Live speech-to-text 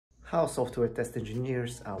how software test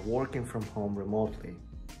engineers are working from home remotely.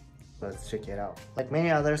 Let's check it out. Like many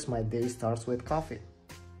others, my day starts with coffee.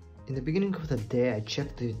 In the beginning of the day, I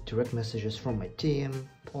check the direct messages from my team.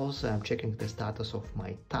 Also, I'm checking the status of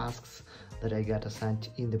my tasks that I got assigned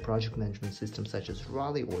in the project management system such as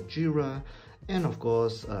Rally or Jira, and of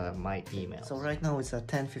course my email. So right now it's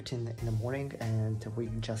 10:15 in the morning and we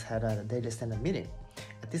just had a daily stand-up meeting.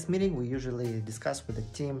 At this meeting we usually discuss with the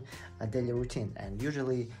team a daily routine, and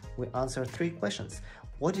usually we answer 3 questions.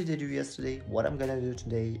 What did I do yesterday? What I'm gonna do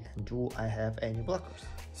today? And do I have any blockers?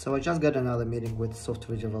 So I just got another meeting with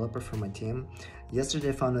software developer from my team. Yesterday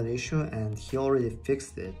I found an issue and he already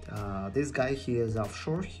fixed it. This guy, he is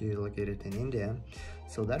offshore, he located in India,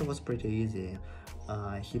 so that was pretty easy.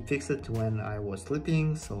 He fixed it when I was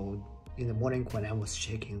sleeping, so in the morning when I was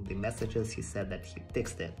checking the messages, he said that he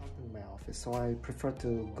fixed it. In my office, so I prefer to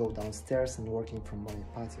go downstairs and working from my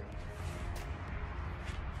patio.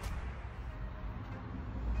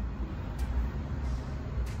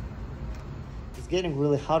 It's getting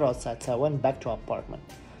really hot outside, so I went back to our apartment.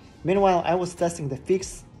 Meanwhile, I was testing the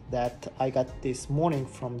fix that I got this morning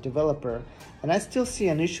from developer, and I still see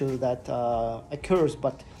an issue that occurs,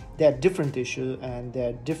 but they're different issue and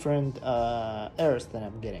they're different errors that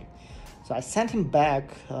I'm getting. So I sent him back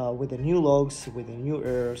with the new logs, with the new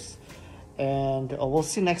errors, and we'll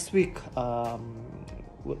see next week.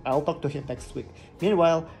 I'll talk to him next week.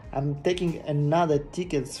 Meanwhile, I'm taking another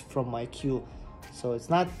tickets from my queue, so it's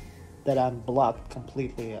not that I'm blocked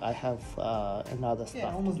completely. I have another stuff.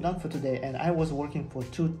 Yeah, almost done for today, and I was working for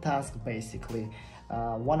 2 tasks basically.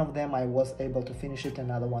 One of them I was able to finish it,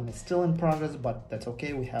 another one is still in progress, but that's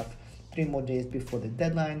okay. We have 3 more days before the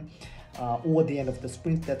deadline, or the end of the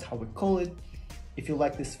sprint, that's how we call it. If you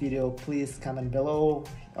like this video, please comment below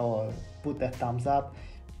or put that thumbs up.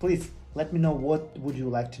 Please let me know what would you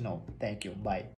like to know. Thank you. Bye.